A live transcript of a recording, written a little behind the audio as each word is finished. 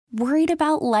Worried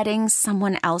about letting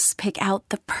someone else pick out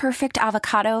the perfect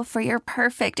avocado for your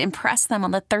perfect impress them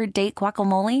on the third date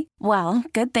guacamole? Well,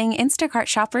 good thing Instacart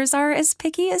shoppers are as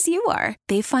picky as you are.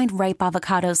 They find ripe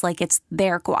avocados like it's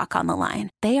their guac on the line.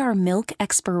 They are milk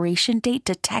expiration date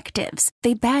detectives.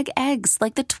 They bag eggs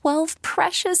like the 12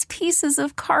 precious pieces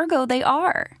of cargo they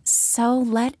are. So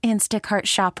let Instacart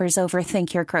shoppers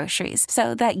overthink your groceries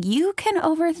so that you can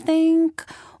overthink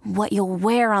what you'll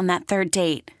wear on that third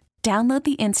date. Download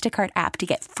the Instacart app to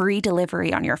get free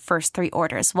delivery on your first 3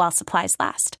 orders while supplies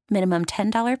last. Minimum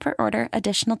 $10 per order.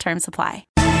 Additional terms apply.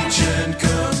 Beach and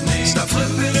Company. Stop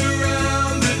flipping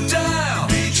around the dial.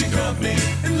 Beach and Company.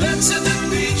 And let's hit the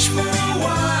beach for a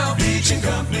while. Beach and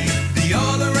Company. The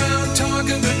all-around talk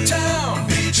of the town.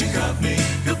 Beach and Company.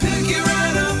 He'll pick you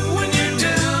right up when you're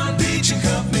down. Beach and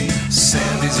Company.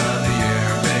 Sandy's on the air,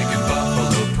 making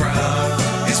Buffalo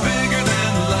proud. He's bigger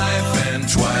than life and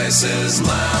twice as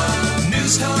loud.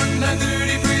 News Talk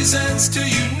 930 presents to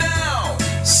you now,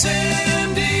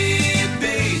 Sandy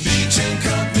Beach and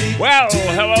Company. Well,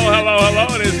 hello.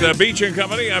 It is Beach and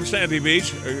Company. I'm Sandy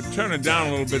Beach. Turn it down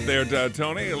a little bit there,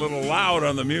 Tony. A little loud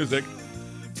on the music.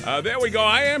 There we go.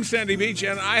 I am Sandy Beach,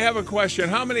 and I have a question.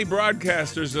 How many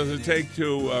broadcasters does it take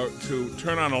to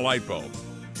turn on a light bulb?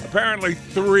 Apparently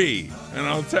 3, and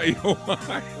I'll tell you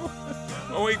why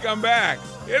when we come back.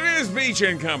 It is Beach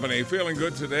and Company. Feeling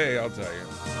good today, I'll tell you.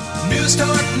 News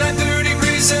Talk 930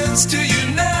 presents to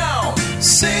you now,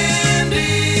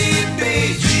 Sandy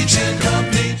Beach and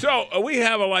Company. So we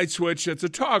have a light switch. It's a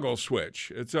toggle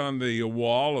switch. It's on the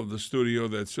wall of the studio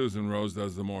that Susan Rose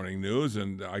does the morning news,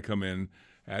 and I come in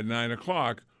at 9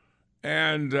 o'clock,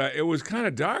 and it was kind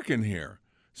of dark in here.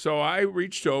 So I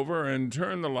reached over and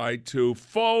turned the light to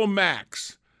full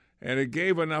max, and it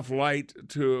gave enough light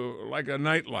to like a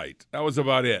night light. That was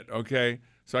about it, okay?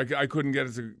 So I couldn't get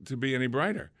it to be any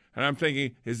brighter. And I'm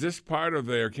thinking, is this part of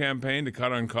their campaign to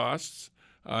cut on costs?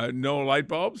 No light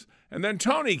bulbs? And then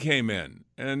Tony came in,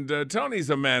 and Tony's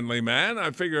a manly man.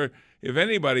 I figure if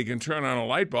anybody can turn on a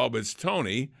light bulb, it's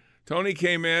Tony. Tony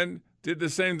came in, did the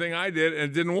same thing I did, and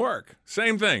it didn't work.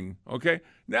 Same thing, okay?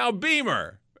 Now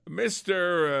Beamer,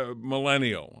 Mr.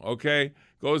 Millennial, okay,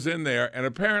 goes in there, and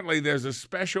apparently there's a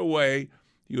special way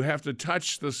you have to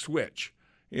touch the switch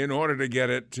in order to get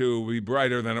it to be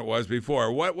brighter than it was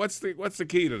before. What's the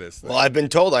key to this thing? Well, I've been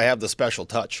told I have the special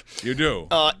touch. You do?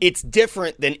 It's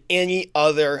different than any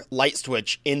other light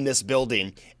switch in this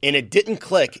building, and it didn't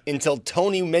click until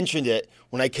Tony mentioned it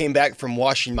when I came back from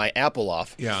washing my apple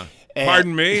off. Yeah.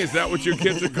 Pardon me? Is that what your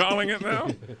kids are calling it now?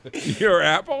 Your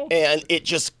apple? And it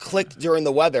just clicked during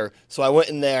the weather, so I went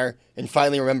in there and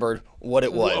finally remembered what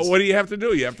it was. What do you have to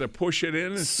do? You have to push it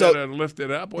in instead of lift it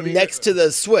up? Next to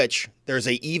the switch, there's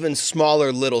an even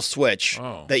smaller little switch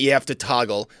that you have to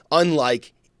toggle,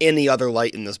 unlike any other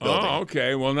light in this building. Oh,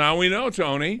 okay. Well, now we know,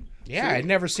 Tony. Yeah, I'd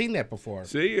never seen that before.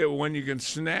 See, when you can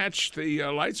snatch the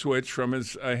light switch from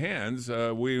his hands,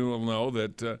 we will know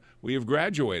that we have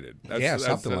graduated. That's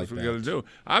like what we got to do.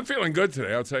 I'm feeling good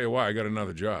today. I'll tell you why. I got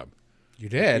another job. You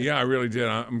did? Yeah, I really did.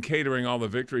 I'm catering all the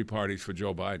victory parties for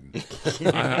Joe Biden.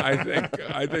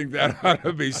 I think that ought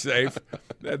to be safe.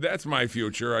 That's my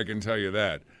future. I can tell you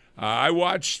that. I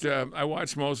watched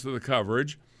most of the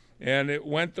coverage, and it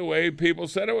went the way people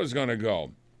said it was going to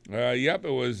go. It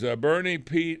was Bernie,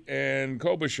 Pete, and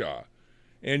Klobuchar.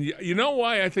 And you know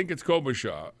why I think it's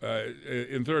Klobuchar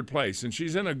in third place, and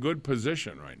she's in a good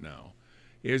position right now,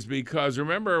 is because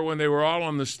remember when they were all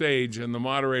on the stage and the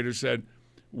moderator said,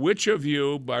 which of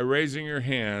you, by raising your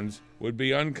hands, would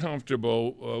be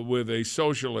uncomfortable with a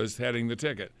socialist heading the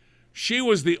ticket? She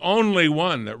was the only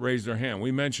one that raised her hand.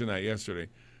 We mentioned that yesterday.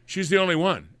 She's the only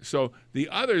one. So the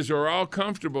others are all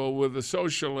comfortable with the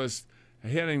socialist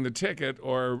hitting the ticket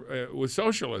or with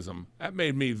socialism. That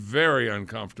made me very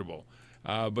uncomfortable.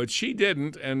 But she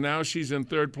didn't, and now she's in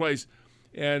third place.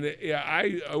 And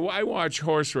I watch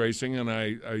horse racing, and I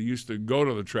used to go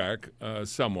to the track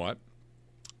somewhat.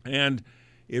 And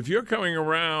if you're coming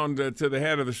around to the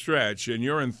head of the stretch and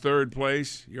you're in third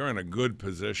place, you're in a good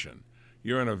position.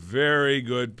 You're in a very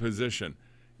good position.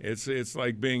 It's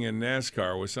like being in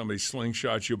NASCAR where somebody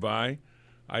slingshots you by.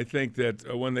 I think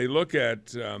that when they look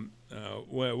at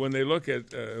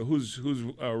who's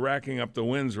racking up the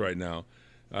wins right now,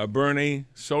 Bernie,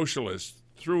 socialist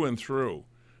through and through.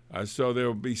 So there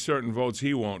will be certain votes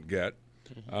he won't get.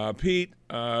 Pete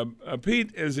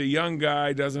is a young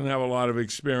guy, doesn't have a lot of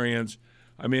experience.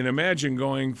 I mean, imagine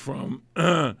going from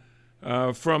the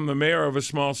mayor of a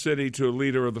small city to a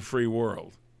leader of the free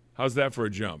world. How's that for a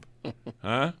jump?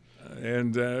 Huh?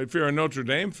 And if you're a Notre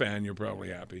Dame fan, you're probably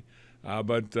happy.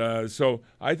 So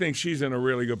I think she's in a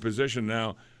really good position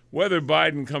now. whether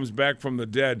Biden comes back from the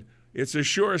dead, it's a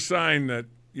sure sign that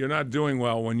you're not doing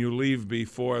well when you leave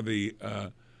before the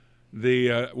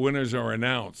winners are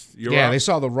announced. They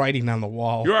saw the writing on the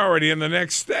wall. You're already in the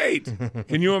next state.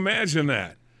 Can you imagine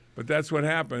that? But that's what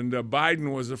happened.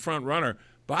 Biden was the front runner.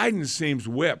 Biden seems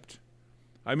whipped.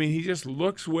 I mean, he just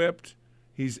looks whipped.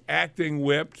 He's acting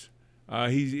whipped.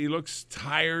 He looks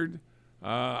tired.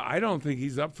 I don't think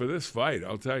he's up for this fight,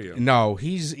 I'll tell you. No,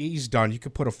 he's done. You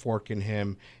could put a fork in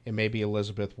him and maybe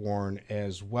Elizabeth Warren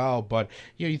as well. But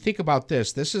you think about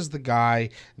this. This is the guy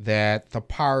that the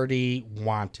party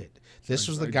wanted. This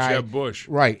was the guy, Jeb Bush.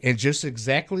 Right, and just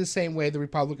exactly the same way the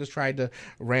Republicans tried to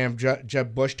ram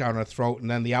Jeb Bush down our throat, and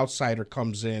then the outsider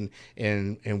comes in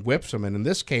and whips him. And in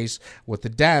this case, with the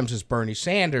Dems, is Bernie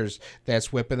Sanders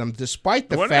that's whipping them, despite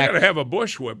the We're fact... not going to have a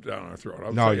Bush whipped down our throat,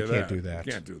 I'll tell you can't do that.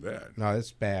 You can't do that. No,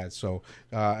 that's bad. So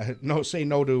say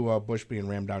no to Bush being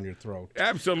rammed down your throat.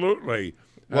 Absolutely.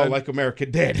 Well, like America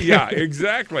did. Yeah,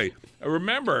 exactly.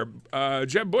 Remember,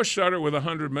 Jeb Bush started with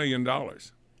 $100 million,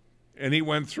 and he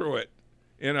went through it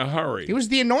in a hurry. He was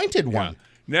the anointed one.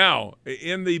 Now,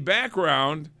 in the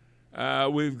background,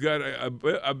 we've got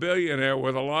a billionaire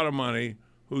with a lot of money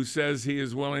who says he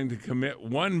is willing to commit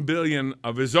 $1 billion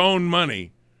of his own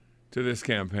money to this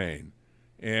campaign.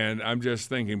 And I'm just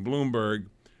thinking, Bloomberg,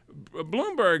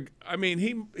 I mean,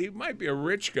 he might be a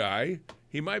rich guy.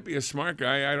 He might be a smart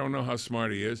guy. I don't know how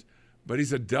smart he is. But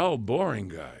he's a dull, boring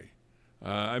guy.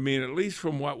 I mean, at least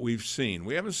from what we've seen.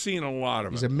 We haven't seen a lot of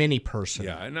him. He's a mini person.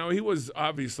 Yeah, now he was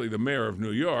obviously the mayor of New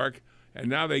York, and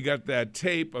now they got that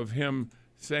tape of him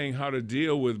saying how to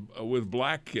deal with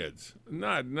black kids.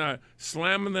 Not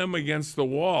slamming them against the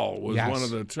wall was one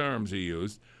of the terms he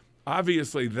used.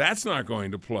 Obviously, that's not going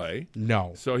to play.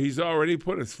 No. So he's already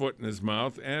put his foot in his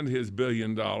mouth and his $1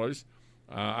 billion.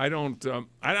 I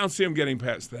don't see him getting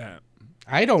past that.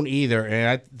 I don't either,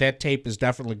 and that tape is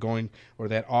definitely going, or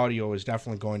that audio is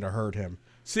definitely going to hurt him.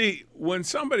 See, when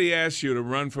somebody asks you to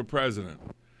run for president,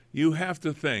 you have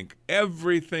to think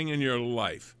everything in your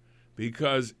life,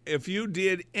 because if you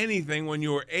did anything when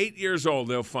you were 8 years old,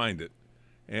 they'll find it,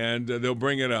 and they'll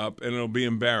bring it up, and it'll be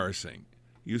embarrassing.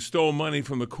 You stole money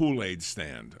from the Kool-Aid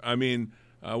stand. I mean,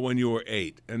 when you were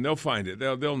 8, and they'll find it.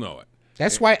 They'll know it.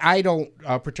 That's why I don't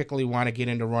particularly want to get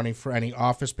into running for any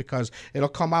office, because it'll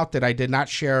come out that I did not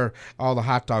share all the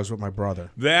hot dogs with my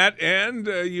brother. That, and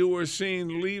you were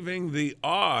seen leaving the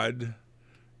odd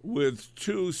with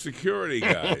 2 security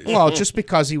guys. Well, just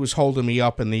because he was holding me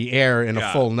up in the air in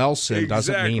a full Nelson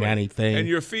doesn't mean anything. And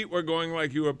your feet were going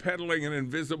like you were pedaling an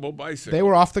invisible bicycle. They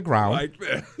were off the ground. Like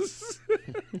this.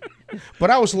 But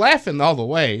I was laughing all the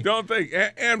way. Don't think.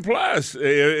 And plus,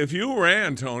 if you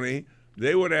ran, Tony,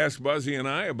 they would ask Buzzy and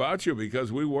I about you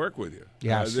because we work with you.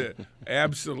 Yes.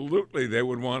 Absolutely, they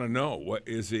would want to know. What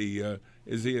is he?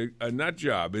 Is he a nut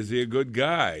job? Is he a good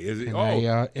guy? Is he?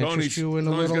 Interest you in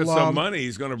a Tony's little, got some money.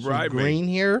 He's going to bribe me. Green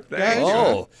here, Thank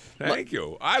you. Thank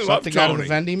you. I love Tony. Something out of the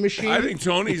vending machine. I think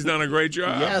Tony's done a great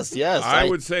job. Yes. I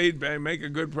would say make a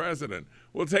good president.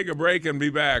 We'll take a break and be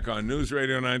back on News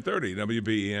Radio 930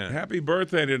 WBEN. Happy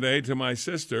birthday today to my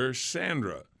sister,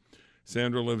 Sandra.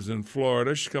 Sandra lives in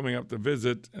Florida. She's coming up to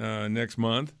visit next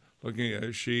month.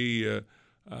 She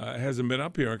hasn't been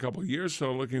up here in a couple of years,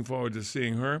 so looking forward to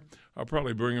seeing her. I'll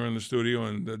probably bring her in the studio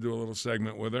and do a little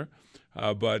segment with her.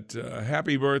 But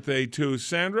happy birthday to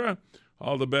Sandra.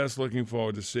 All the best. Looking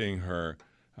forward to seeing her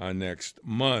next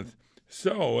month.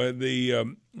 So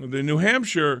the New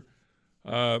Hampshire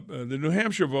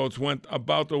votes went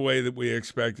about the way that we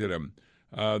expected them.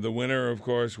 The winner, of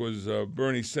course, was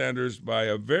Bernie Sanders by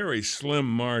a very slim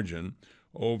margin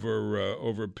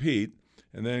over Pete,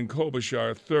 and then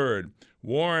Klobuchar third.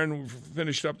 Warren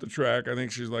finished up the track. I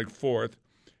think she's like fourth.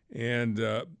 And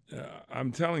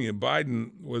I'm telling you,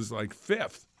 Biden was like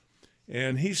fifth.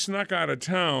 And he snuck out of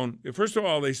town. First of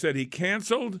all, they said he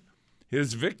canceled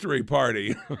his victory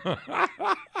party.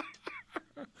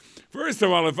 First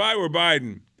of all, if I were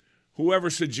Biden, whoever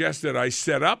suggested I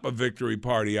set up a victory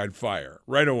party, I'd fire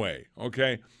right away,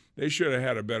 okay? They should have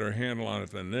had a better handle on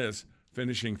it than this,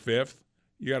 finishing fifth.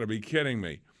 You got to be kidding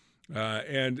me.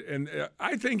 And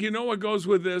I think, you know what goes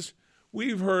with this?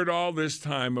 We've heard all this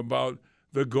time about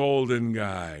the golden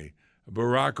guy,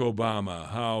 Barack Obama,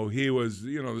 how he was,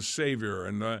 the savior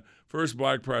and the first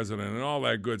black president and all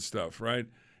that good stuff, right?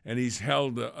 And he's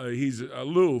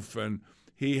aloof, and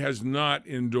he has not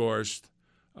endorsed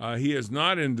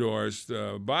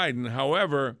Biden.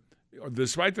 However,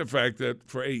 despite the fact that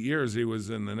for 8 years he was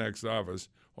in the next office,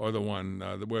 or the one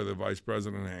where the vice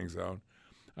president hangs out.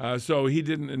 So he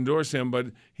didn't endorse him, but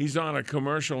he's on a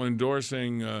commercial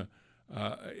endorsing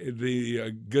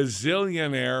the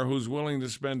gazillionaire who's willing to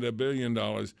spend $1 billion,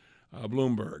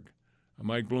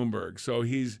 Mike Bloomberg. So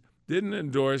he's didn't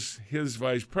endorse his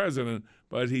vice president,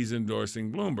 but he's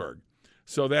endorsing Bloomberg.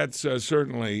 So that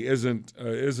certainly isn't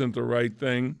the right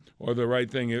thing, or the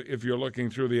right thing if you're looking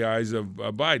through the eyes of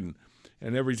Biden.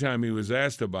 And every time he was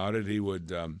asked about it, he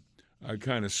would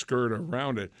kind of skirt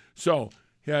around it. So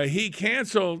he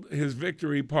canceled his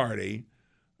victory party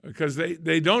because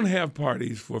they don't have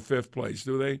parties for fifth place,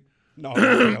 do they? No,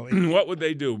 not really. What would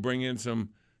they do? Bring in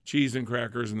some cheese and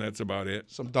crackers, and that's about it?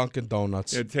 Some Dunkin'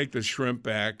 Donuts. Yeah, take the shrimp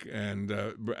back and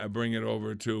bring it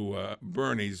over to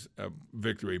Bernie's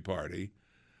victory party.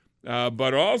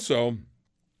 But also,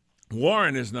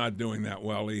 Warren is not doing that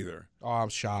well either. Oh, I'm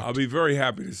shocked. I'll be very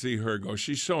happy to see her go.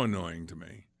 She's so annoying to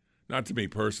me. Not to me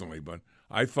personally, but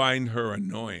I find her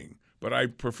annoying. But I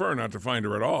prefer not to find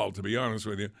her at all, to be honest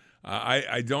with you.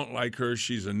 I don't like her.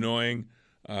 She's annoying,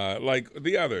 like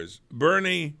the others.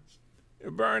 Bernie,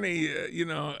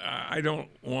 I don't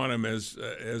want him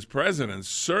as president,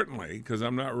 certainly, because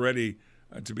I'm not ready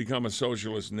to become a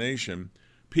socialist nation.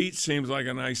 Pete seems like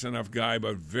a nice enough guy,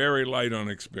 but very light on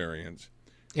experience.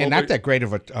 And not that great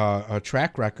of a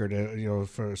track record,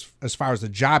 for as far as the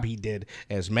job he did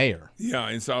as mayor. Yeah,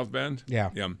 in South Bend? Yeah.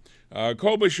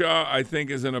 Klobuchar, I think,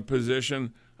 is in a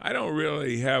position. I don't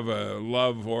really have a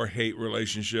love or hate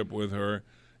relationship with her,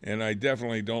 and I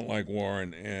definitely don't like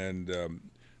Warren. And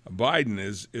Biden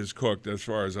is cooked as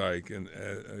far as I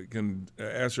can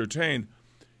ascertain.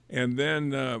 And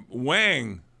then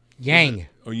Wang. Yang.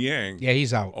 Oh, Yang. Yeah,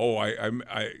 he's out. Oh,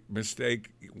 I mistake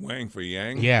Wang for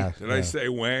Yang? Yeah. Did I say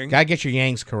Wang? Gotta get your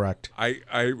Yangs correct.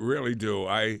 I really do.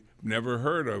 I never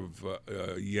heard of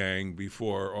Yang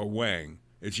before, or Wang.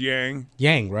 It's Yang?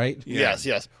 Yang, right? Yeah.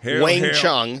 Yes. Hail, Wang hail.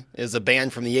 Chung is a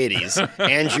band from the 80s.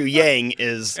 Andrew Yang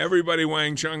is... Everybody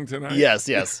Wang Chung tonight? Yes.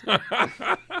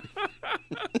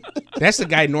 That's the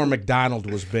guy Norm Macdonald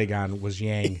was big on, was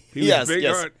Yang. He was Yes, big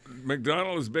yes. on,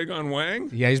 McDonald is big on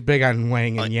Wang? Yeah, he's big on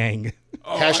Wang and Yang.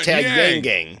 Oh, Hashtag Yang. Yang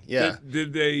Gang. Yeah.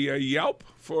 Did they Yelp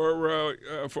for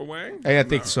Wang? I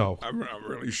think so. I'm not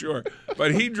really sure.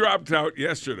 But he dropped out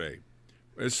yesterday.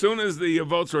 As soon as the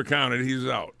votes were counted, he's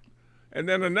out. And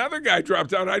then another guy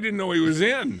dropped out. I didn't know he was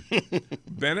in.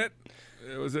 Bennett?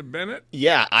 Was it Bennett?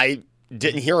 Yeah, I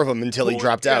didn't hear of him until he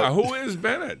dropped out. Who is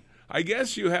Bennett? I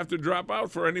guess you have to drop out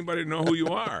for anybody to know who you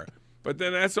are. But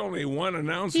then that's only one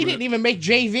announcement. He didn't even make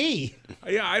JV.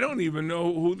 Yeah, I don't even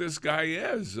know who this guy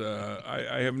is.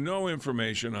 I have no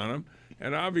information on him.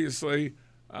 And obviously,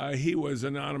 he was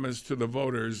anonymous to the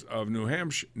voters of New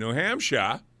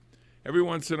Hampshire. Every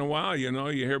once in a while, you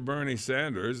hear Bernie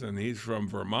Sanders, and he's from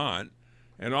Vermont.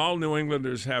 And all New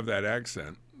Englanders have that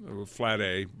accent, flat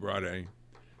A, broad A.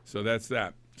 So that's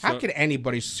that. How could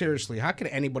anybody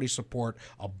support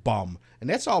a bum? And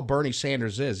that's all Bernie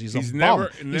Sanders is. He's a bum.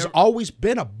 He's always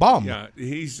been a bum. Yeah,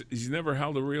 he's never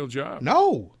held a real job.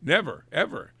 No. Never,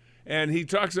 ever. And he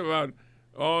talks about,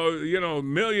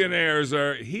 millionaires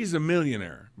are... He's a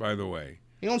millionaire, by the way.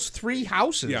 He owns 3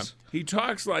 houses. Yeah, he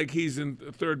talks like he's in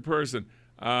third person.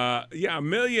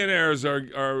 Millionaires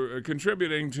are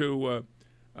contributing to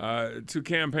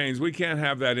campaigns. We can't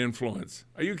have that influence.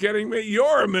 Are you kidding me?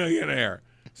 You're a millionaire.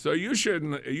 So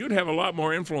you'd have a lot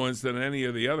more influence than any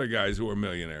of the other guys who are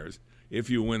millionaires if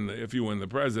you win the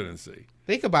presidency.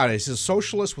 Think about it. He's a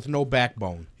socialist with no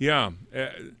backbone. Yeah.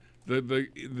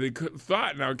 The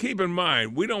thought, now keep in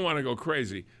mind, we don't want to go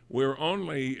crazy. We've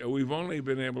only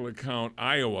been able to count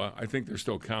Iowa. I think they're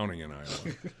still counting in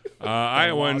Iowa.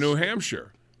 Iowa and New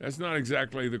Hampshire. That's not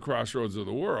exactly the crossroads of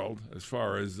the world as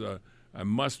far as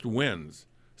must wins.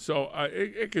 So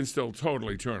it can still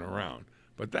totally turn around.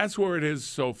 But that's where it is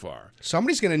so far.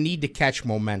 Somebody's going to need to catch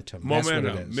momentum. Momentum.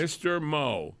 That's what it is. Mr.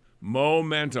 Mo.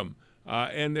 Momentum.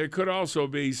 And there could also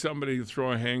be somebody who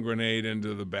throw a hand grenade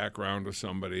into the background of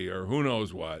somebody, or who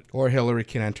knows what. Or Hillary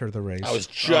can enter the race. I was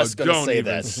just going to say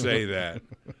that. Don't even say that.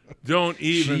 Don't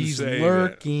even She's say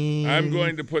lurking. that. I'm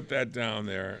going to put that down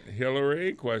there.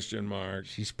 Hillary? ?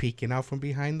 She's peeking out from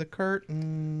behind the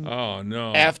curtain. Oh,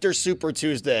 no. After Super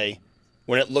Tuesday,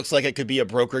 when it looks like it could be a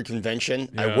brokered convention,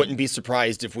 I Yeah. wouldn't be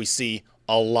surprised if we see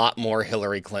a lot more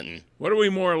Hillary Clinton. What are we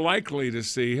more likely to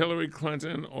see, Hillary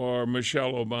Clinton or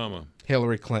Michelle Obama?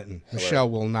 Hillary Clinton. Michelle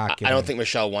will not get I don't in. think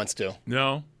Michelle wants to.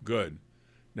 No? Good.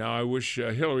 Now, I wish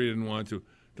Hillary didn't want to.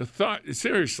 The thought,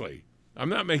 seriously, I'm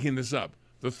not making this up.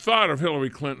 The thought of Hillary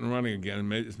Clinton running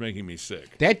again is making me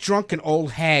sick. That drunken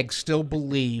old hag still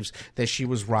believes that she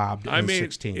was robbed in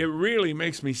 16. It really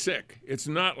makes me sick. It's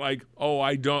not like,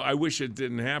 I wish it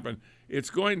didn't happen.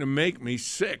 It's going to make me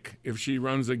sick if she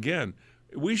runs again.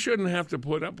 We shouldn't have to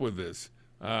put up with this.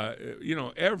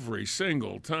 every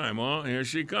single time. Oh, here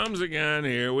she comes again.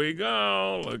 Here we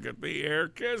go. Look at the air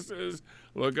kisses.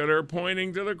 Look at her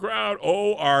pointing to the crowd.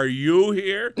 Oh, are you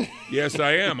here? Yes,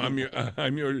 I am. I'm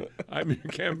your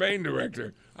campaign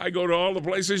director. I go to all the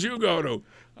places you go to.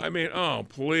 I mean, oh,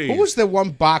 please. Who was the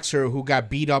one boxer who got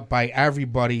beat up by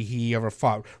everybody he ever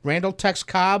fought? Randall Tex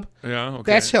Cobb? Yeah,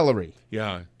 okay. That's Hillary.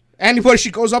 Yeah. Anybody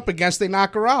she goes up against, they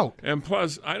knock her out. And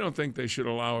plus, I don't think they should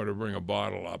allow her to bring a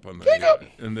bottle up in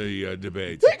the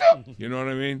debates. You know what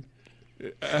I mean?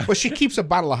 But she keeps a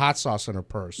bottle of hot sauce in her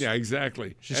purse. Yeah,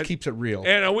 exactly. She just keeps it real.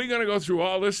 And are we going to go through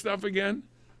all this stuff again?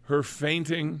 Her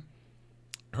fainting,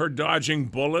 her dodging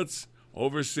bullets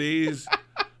overseas.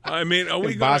 I mean, are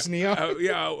we in Bosnia?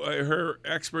 Her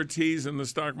expertise in the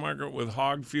stock market with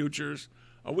hog futures.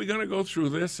 Are we going to go through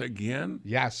this again?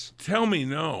 Yes. Tell me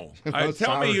no.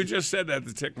 Tell me you just said that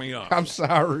to tick me off. I'm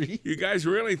sorry. You guys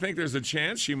really think there's a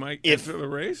chance she might get to the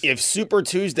race? If Super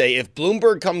Tuesday, if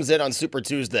Bloomberg comes in on Super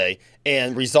Tuesday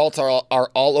and results are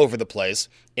all over the place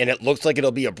and it looks like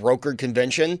it'll be a brokered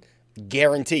convention,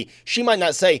 guarantee. She might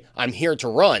not say, I'm here to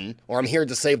run or I'm here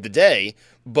to save the day,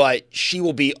 but she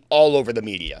will be all over the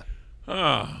media.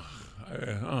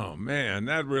 Oh, man,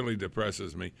 that really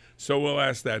depresses me. So we'll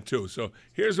ask that, too. So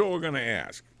here's what we're going to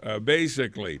ask.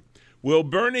 Basically, will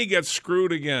Bernie get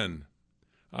screwed again?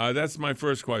 That's my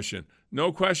first question.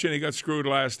 No question he got screwed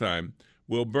last time.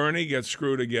 Will Bernie get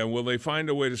screwed again? Will they find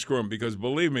a way to screw him? Because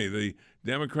believe me, the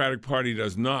Democratic Party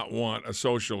does not want a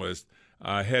socialist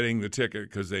heading the ticket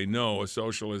because they know a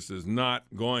socialist is not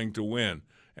going to win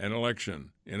an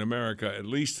election in America, at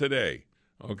least today.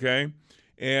 Okay?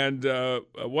 And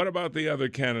what about the other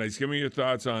candidates? Give me your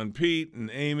thoughts on Pete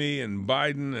and Amy and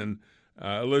Biden and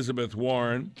Elizabeth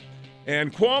Warren.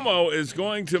 And Cuomo is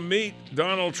going to meet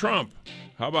Donald Trump.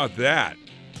 How about that?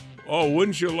 Oh,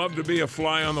 wouldn't you love to be a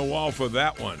fly on the wall for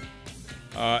that one?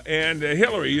 And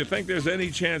Hillary, you think there's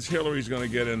any chance Hillary's going to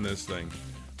get in this thing?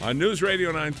 On News Radio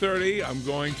 930, I'm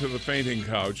going to the fainting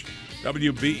couch.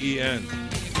 WBEN.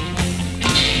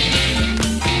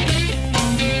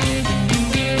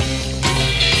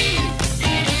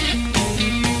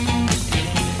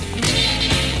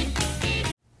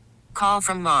 Call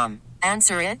from mom.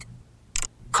 Answer it.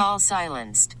 Call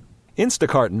silenced.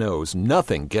 Instacart knows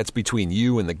nothing gets between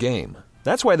you and the game.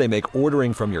 That's why they make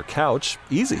ordering from your couch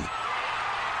easy.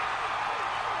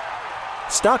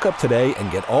 Stock up today and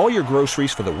get all your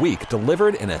groceries for the week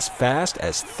delivered in as fast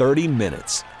as 30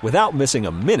 minutes without missing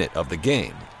a minute of the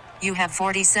game. You have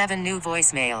 47 new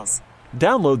voicemails.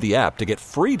 Download the app to get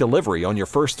free delivery on your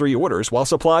first 3 orders while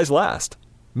supplies last.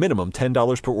 Minimum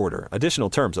 $10 per order.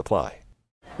 Additional terms apply.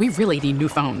 We really need new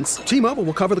phones. T-Mobile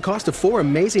will cover the cost of 4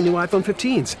 amazing new iPhone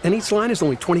 15s, and each line is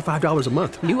only $25 a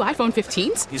month. New iPhone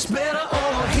 15s? It's better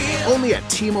over here. Only at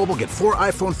T-Mobile, get 4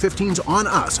 iPhone 15s on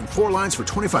us and 4 lines for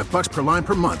 $25 per line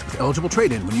per month with eligible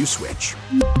trade-in when you switch.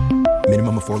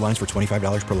 Minimum of 4 lines for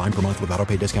 $25 per line per month with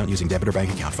autopay discount using debit or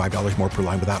bank account. $5 more per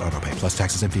line without autopay, plus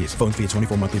taxes and fees. Phone fee at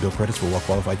 24 monthly bill credits for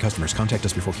well-qualified customers. Contact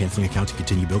us before canceling account to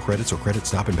continue bill credits or credit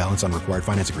stop and balance on required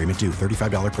finance agreement due.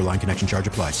 $35 per line connection charge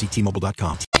applies. See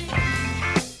T-Mobile.com.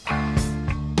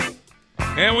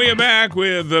 And we are back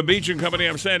with the Beach and Company.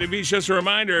 I'm Sandy Beach. Just a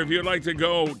reminder, if you'd like to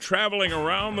go traveling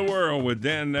around the world with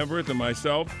Dan Neverth and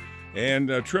myself and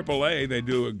AAA, they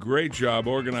do a great job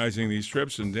organizing these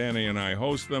trips, and Danny and I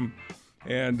host them.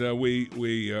 And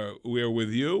we are with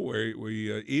you.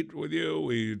 We eat with you.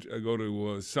 We go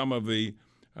to some of the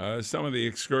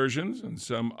excursions and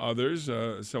some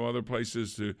other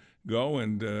places to go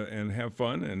and have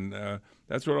fun. And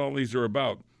that's what all these are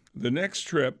about. The next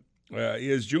trip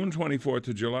is June 24th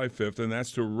to July 5th, and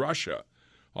that's to Russia.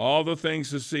 All the things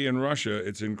to see in Russia,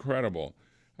 it's incredible.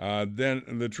 Then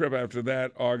the trip after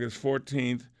that, August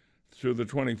 14th through the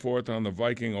 24th on the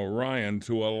Viking Orion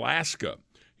to Alaska.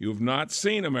 You've not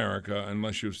seen America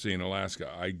unless you've seen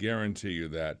Alaska. I guarantee you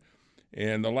that.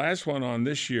 And the last one on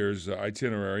this year's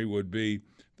itinerary would be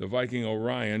the Viking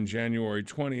Orion, January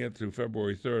 20th through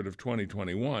February 3rd of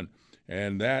 2021.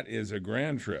 And that is a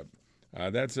grand trip.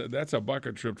 That's a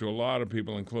bucket trip to a lot of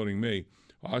people, including me.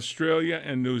 Australia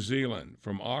and New Zealand,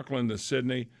 from Auckland to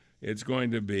Sydney, it's going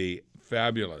to be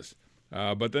fabulous.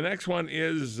 But the next one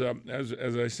is,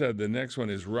 as I said, the next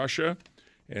one is Russia,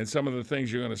 and some of the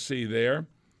things you're going to see there.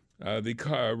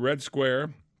 The Red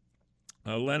Square,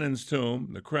 Lenin's Tomb,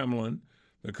 the Kremlin,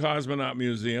 the Cosmonaut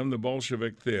Museum, the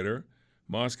Bolshevik Theater,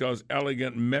 Moscow's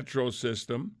elegant metro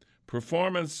system,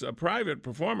 a private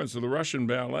performance of the Russian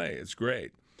ballet. It's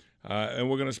great. And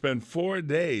we're going to spend 4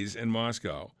 days in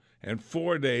Moscow and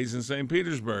 4 days in St.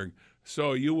 Petersburg.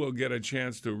 So you will get a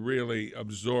chance to really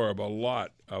absorb a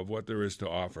lot of what there is to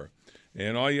offer.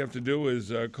 And all you have to do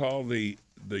is call the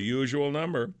usual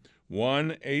number,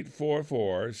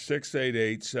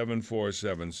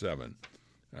 1-844-688-7477.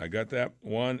 I got that?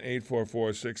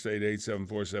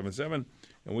 1-844-688-7477,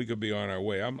 and we could be on our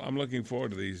way. I'm looking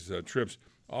forward to these trips.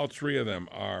 All three of them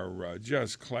are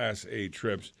just Class A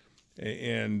trips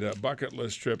and bucket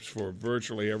list trips for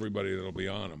virtually everybody that'll be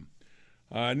on them.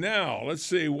 Now, let's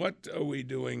see, what are we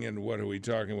doing and what are we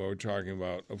talking about? We're talking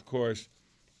about, of course,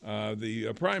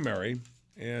 the primary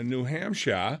in New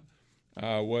Hampshire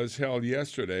was held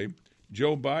yesterday.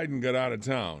 Joe Biden got out of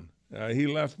town. He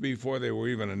left before they were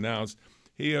even announced.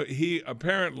 He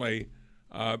apparently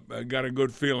got a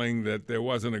good feeling that there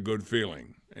wasn't a good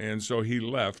feeling, and so he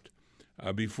left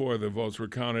before the votes were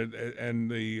counted.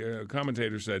 And the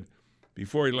commentator said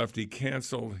before he left, he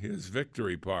canceled his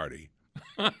victory party.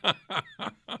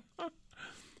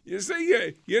 You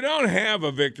see, you don't have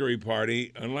a victory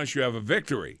party unless you have a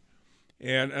victory,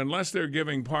 and unless they're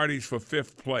giving parties for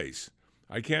fifth place.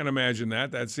 I can't imagine that.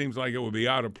 That seems like it would be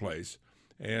out of place.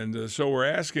 And so we're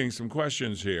asking some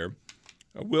questions here.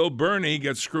 Will Bernie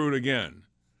get screwed again?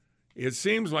 It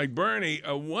seems like Bernie.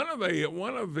 One of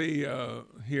the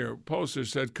here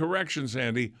posters said, "Correction,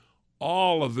 Sandy.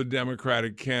 All of the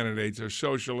Democratic candidates are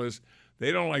socialists.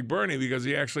 They don't like Bernie because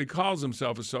he actually calls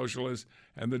himself a socialist,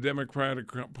 and the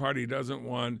Democratic Party doesn't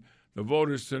want the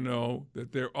voters to know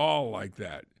that they're all like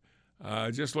that.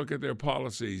 Just look at their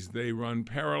policies. They run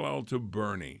parallel to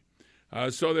Bernie.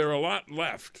 So there are a lot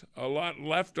left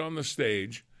on the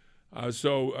stage.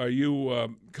 So are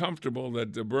you comfortable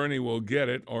that Bernie will get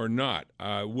it or not?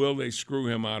 Will they screw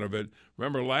him out of it?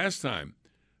 Remember last time,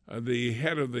 the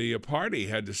head of the party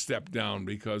had to step down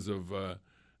because of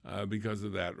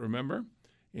that, remember?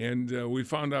 And we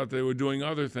found out they were doing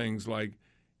other things like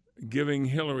giving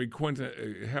Hillary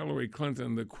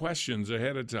Clinton the questions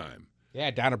ahead of time.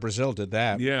 Yeah, Donna Brazile did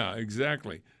that. Yeah,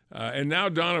 exactly. And now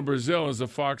Donna Brazile is a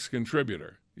Fox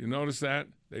contributor. You notice that?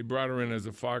 They brought her in as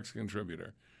a Fox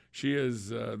contributor. She is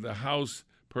the House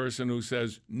person who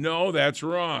says, no, that's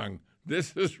wrong.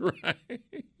 This is right.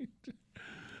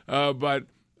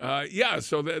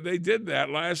 So they did that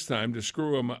last time to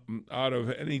screw him out of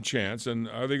any chance, and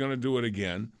are they going to do it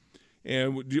again?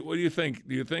 And what do you think?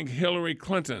 Do you think Hillary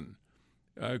Clinton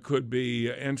could be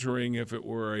entering if it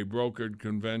were a brokered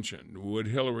convention? Would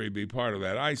Hillary be part of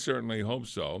that? I certainly hope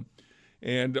so.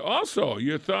 And also,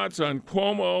 your thoughts on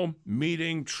Cuomo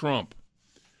meeting Trump.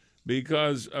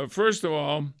 Because, first of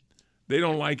all, they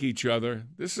don't like each other.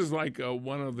 This is like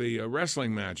one of the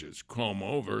wrestling matches,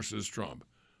 Cuomo versus Trump.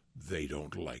 They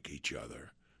don't like each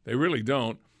other. They really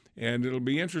don't. And it'll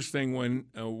be interesting when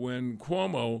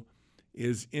Cuomo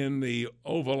is in the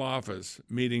Oval Office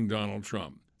meeting Donald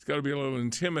Trump. It's got to be a little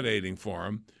intimidating for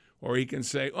him. Or he can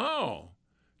say, oh,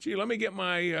 gee, let me get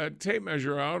my tape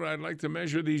measure out. I'd like to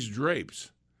measure these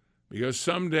drapes because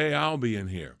someday I'll be in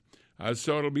here.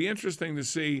 So it'll be interesting to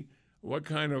see what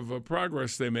kind of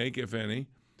progress they make, if any.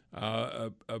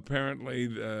 Apparently,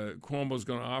 Cuomo's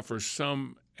going to offer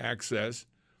some access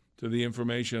to the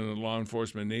information that law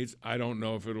enforcement needs. I don't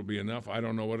know if it'll be enough. I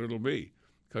don't know what it'll be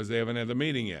because they haven't had the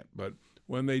meeting yet. But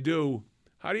when they do,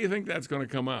 how do you think that's going to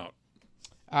come out?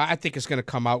 I think it's going to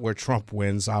come out where Trump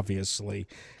wins, obviously.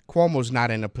 Cuomo's not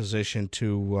in a position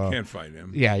to... Can't fight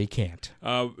him. Yeah, he can't.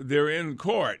 They're in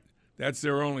court. That's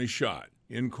their only shot,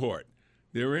 in court.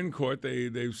 They're in court.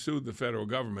 They've sued the federal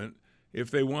government. If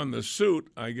they won the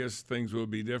suit, I guess things would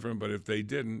be different. But if they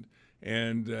didn't,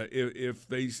 and if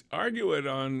they argue it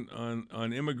on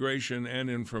immigration and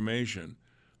information,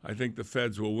 I think the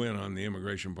feds will win on the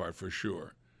immigration part for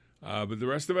sure. But the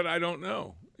rest of it, I don't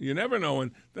know. You never know.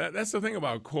 And that's the thing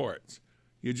about courts.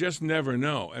 You just never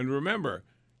know. And remember,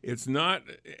 it's not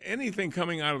anything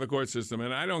coming out of the court system,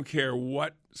 and I don't care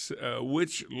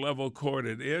which level court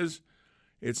it is.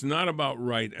 It's not about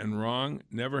right and wrong,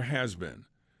 never has been.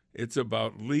 It's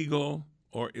about legal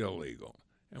or illegal.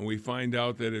 And we find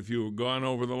out that if you've gone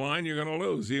over the line, you're going to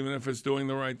lose, even if it's doing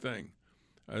the right thing.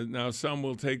 Now, some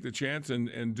will take the chance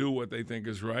and do what they think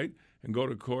is right and go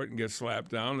to court and get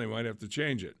slapped down. They might have to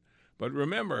change it. But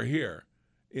remember here,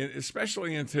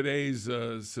 especially in today's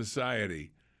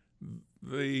society,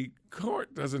 the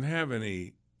court doesn't have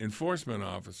any enforcement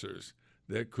officers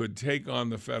that could take on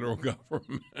the federal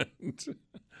government.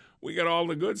 We got all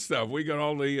the good stuff. We got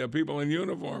all the people in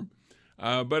uniform.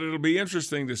 But it'll be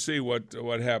interesting to see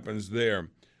what happens there.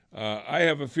 I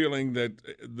have a feeling that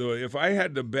if I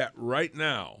had to bet right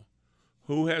now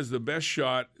who has the best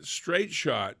shot, straight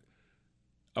shot,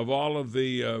 of all of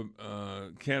the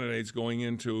candidates going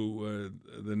into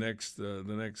the next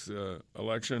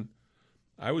election,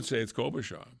 I would say it's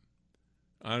Klobuchar.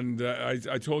 And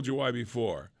I told you why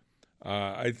before.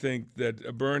 I think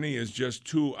that Bernie is just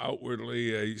too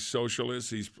outwardly a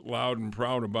socialist. He's loud and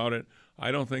proud about it.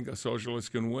 I don't think a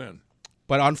socialist can win.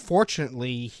 But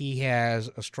unfortunately, he has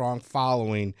a strong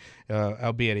following,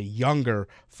 albeit a younger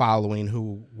following,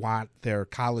 who want their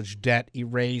college debt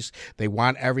erased. They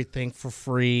want everything for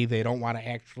free. They don't want to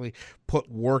actually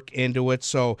put work into it.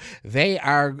 So they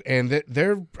are, and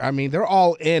they're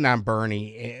all in on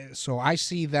Bernie. So I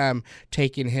see them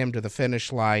taking him to the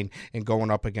finish line and going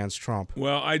up against Trump.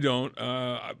 Well, I don't,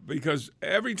 because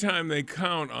every time they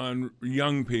count on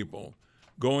young people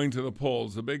going to the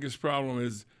polls, the biggest problem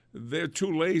is they're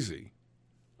too lazy.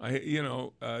 They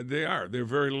are. They're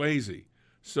very lazy.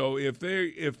 So if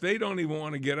they don't even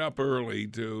want to get up early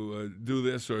to do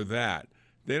this or that,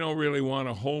 they don't really want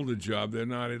to hold a job. They're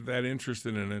not that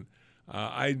interested in it.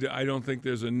 I don't think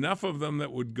there's enough of them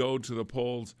that would go to the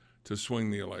polls to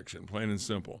swing the election, plain and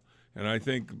simple. And I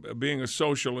think being a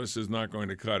socialist is not going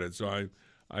to cut it. So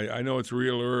I know it's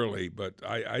real early, but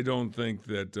I don't think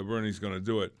that Bernie's going to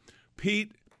do it.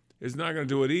 Pete is not going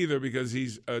to do it either because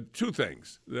he's two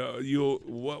things.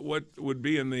 What would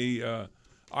be in the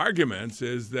arguments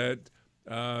is that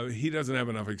he doesn't have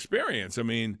enough experience. I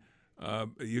mean,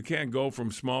 you can't go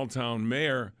from small-town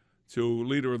mayor to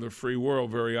leader of the free world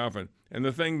very often. And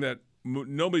the thing that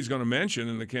nobody's going to mention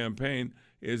in the campaign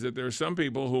is that there are some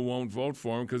people who won't vote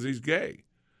for him because he's gay.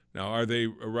 Now, are they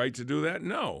right to do that?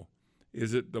 No.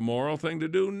 Is it the moral thing to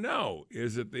do? No.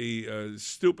 Is it the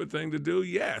stupid thing to do?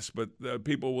 Yes, but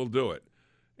people will do it.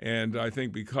 And I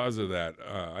think because of that,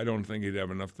 I don't think he'd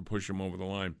have enough to push him over the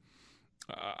line.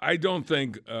 I don't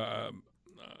think,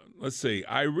 let's see,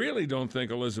 I really don't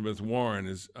think Elizabeth Warren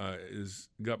is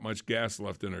got much gas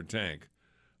left in her tank.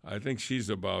 I think she's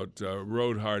about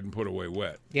rode hard and put away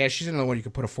wet. Yeah, she's another one you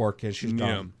could put a fork in. She's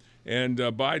done. Yeah. And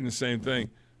Biden, same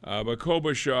thing. But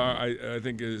Klobuchar, I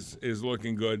think, is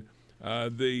looking good.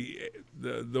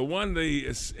 The one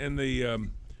in the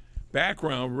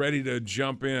background ready to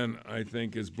jump in, I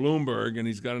think, is Bloomberg, and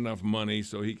he's got enough money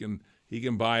so he can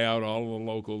buy out all the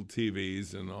local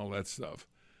TVs and all that stuff.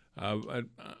 I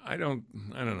don't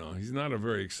know. He's not a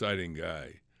very exciting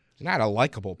guy. He's not a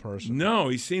likable person. No,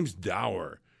 he seems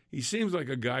dour. He seems like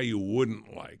a guy you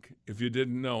wouldn't like if you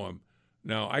didn't know him.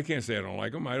 Now, I can't say I don't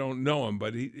like him. I don't know him,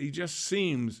 but he just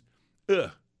seems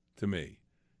to me.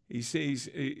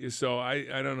 So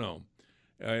I don't know.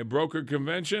 A brokered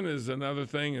convention is another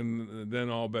thing, and then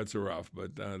all bets are off.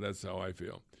 But that's how I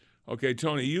feel. Okay,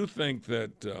 Tony, you think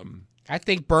that? I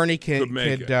think Bernie could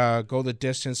go the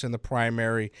distance in the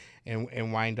primary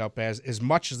and wind up as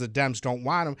much as the Dems don't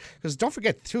want him. Because don't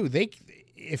forget too,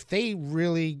 if they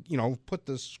really put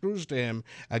the screws to him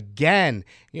again,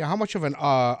 how much of an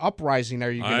uprising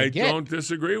are you going to get? I don't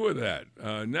disagree with that.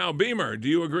 Now, Beamer, do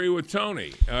you agree with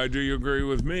Tony? Do you agree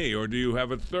with me, or do you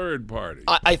have a third party?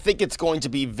 I think it's going to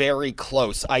be very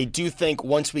close. I do think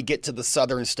once we get to the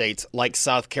southern states like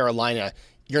South Carolina,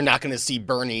 you're not going to see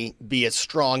Bernie be as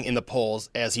strong in the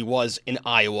polls as he was in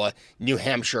Iowa, New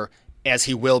Hampshire, as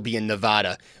he will be in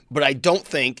Nevada. But I don't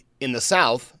think in the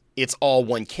South it's all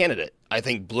one candidate. I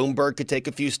think Bloomberg could take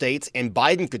a few states and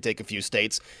Biden could take a few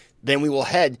states. Then we will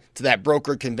head to that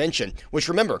brokered convention, which,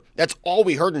 remember, that's all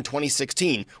we heard in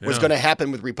 2016 was going to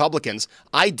happen with Republicans.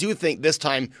 I do think this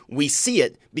time we see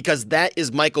it because that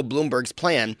is Michael Bloomberg's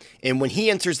plan. And when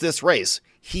he enters this race,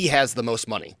 he has the most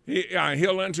money.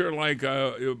 He'll enter like,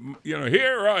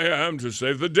 here I am to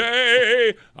save the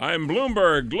day. I'm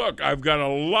Bloomberg. Look, I've got a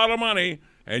lot of money,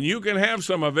 and you can have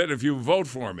some of it if you vote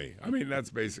for me. I mean,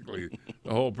 that's basically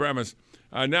the whole premise.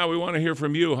 Now we want to hear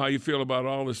from you, how you feel about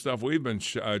all the stuff we've been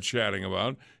chatting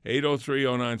about.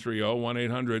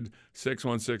 803-0930,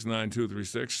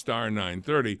 1-800-616-9236, star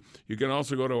 930. You can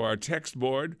also go to our text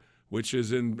board, which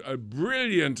is in a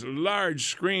brilliant large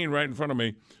screen right in front of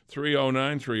me,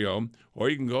 30930. Or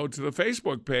you can go to the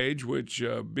Facebook page, which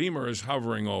Beamer is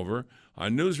hovering over,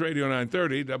 on News Radio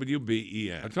 930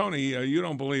 WBEN. Tony, you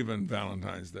don't believe in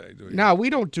Valentine's Day, do you? No, we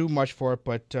don't do much for it,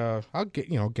 but I'll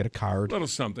get a card. A little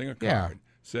something, a card. Yeah.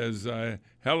 Says,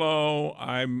 hello,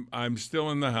 I'm still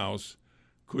in the house.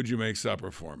 Could you make supper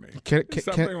for me?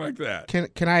 Something like that.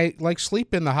 Can I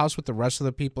sleep in the house with the rest of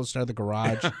the people instead of the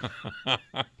garage?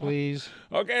 Please.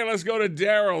 Okay, let's go to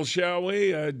Daryl, shall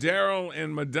we? Daryl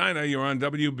in Medina, you're on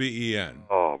WBEN.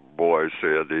 Oh, boy,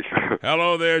 Sandy.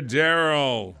 Hello there,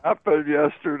 Daryl. Happened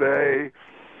yesterday.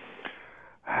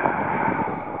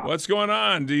 What's going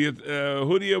on?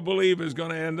 Who do you believe is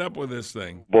going to end up with this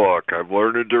thing? Look, I'm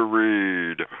learning to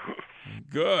read.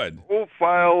 Good.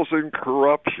 Profiles in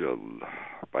Corruption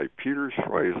by Peter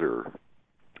Schweizer.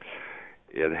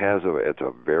 It's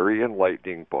a very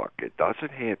enlightening book. It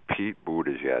doesn't have Pete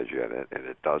Buttigieg in it, and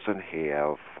it doesn't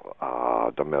have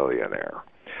The Millionaire.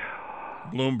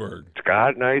 Bloomberg. It's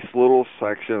got nice little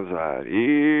sections on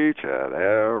each and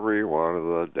every one of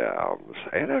the Dems,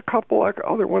 and a couple like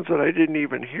other ones that I didn't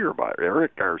even hear about.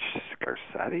 Eric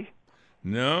Garcetti?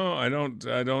 No, I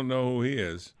don't know who he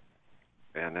is.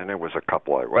 And then there was a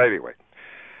couple of, well, anyway.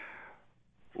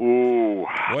 Ooh.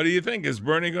 What do you think? Is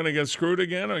Bernie going to get screwed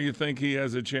again, or you think he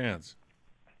has a chance?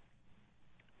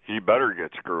 He better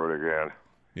get screwed again.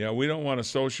 Yeah, we don't want a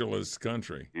socialist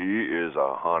country. He is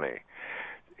a honey.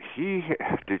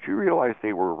 Did you realize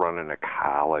they were running a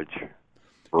college?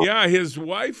 Yeah, his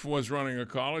wife was running a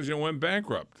college and went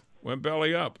bankrupt, went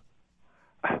belly up.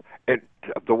 And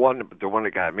the one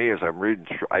that got me is I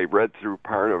read through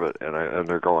part of it, and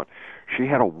they're going, she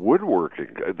had a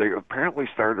woodworking. They apparently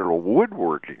started a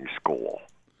woodworking school.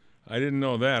 I didn't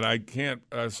know that. I can't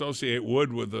associate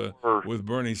wood with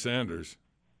Bernie Sanders.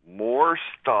 More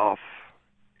stuff,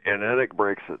 and then it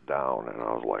breaks it down, and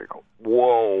I was like,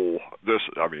 whoa, this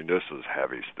is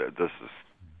heavy stuff. This is.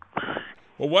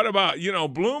 Well, what about,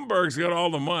 Bloomberg's got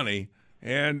all the money.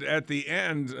 And at the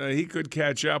end, he could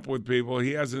catch up with people.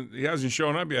 He hasn't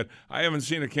shown up yet. I haven't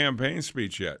seen a campaign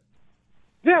speech yet.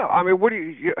 Yeah, I mean, what do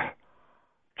you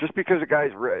just because the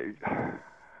guy's ready? I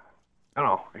don't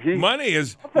know. Money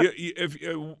is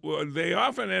they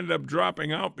often end up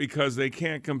dropping out because they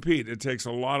can't compete. It takes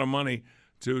a lot of money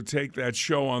to take that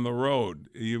show on the road.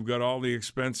 You've got all the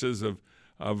expenses of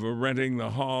renting the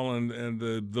hall and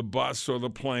the bus or the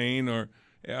plane or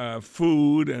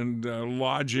food and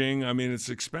lodging. I mean, it's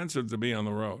expensive to be on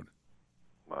the road.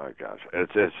 My gosh,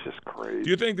 it's just crazy. Do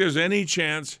you think there's any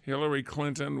chance Hillary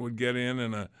Clinton would get in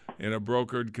a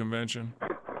brokered convention?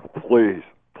 Please.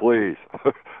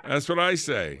 That's what I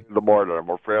say. The more that I'm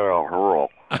afraid I'll hurl.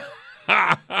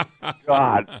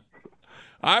 God.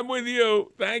 I'm with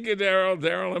you. Thank you, Daryl.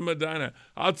 Daryl and Medina.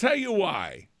 I'll tell you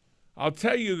why. I'll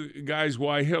tell you guys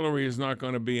why Hillary is not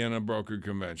going to be in a brokered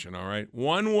convention, all right?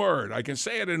 One word. I can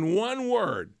say it in one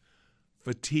word.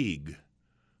 Fatigue.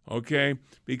 Okay?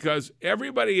 Because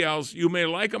everybody else, you may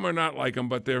like them or not like them,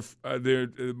 but they're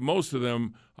most of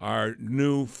them are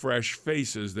new, fresh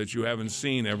faces that you haven't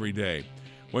seen every day.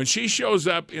 When she shows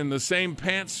up in the same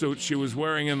pantsuit she was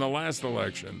wearing in the last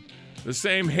election, the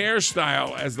same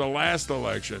hairstyle as the last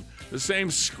election, the same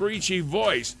screechy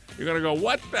voice, you're going to go,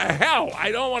 what the hell?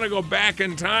 I don't want to go back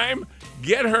in time.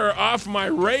 Get her off my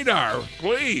radar,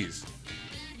 please.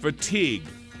 Fatigue.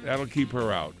 That'll keep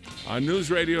her out. On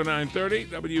News Radio 930,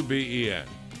 WBEN.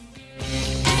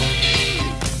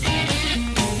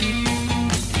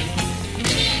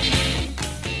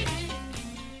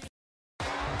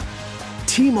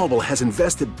 T-Mobile has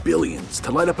invested billions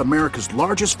to light up America's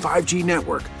largest 5G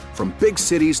network, from big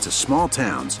cities to small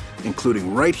towns,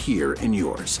 including right here in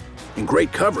yours. And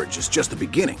great coverage is just the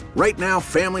beginning. Right now,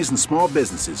 families and small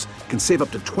businesses can save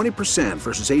up to 20%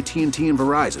 versus AT&T and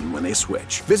Verizon when they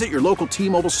switch. Visit your local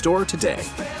T-Mobile store today.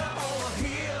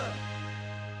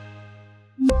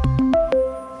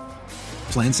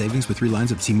 Plan savings with 3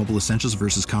 lines of T-Mobile Essentials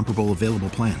versus comparable available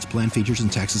plans. Plan features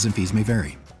and taxes and fees may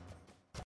vary.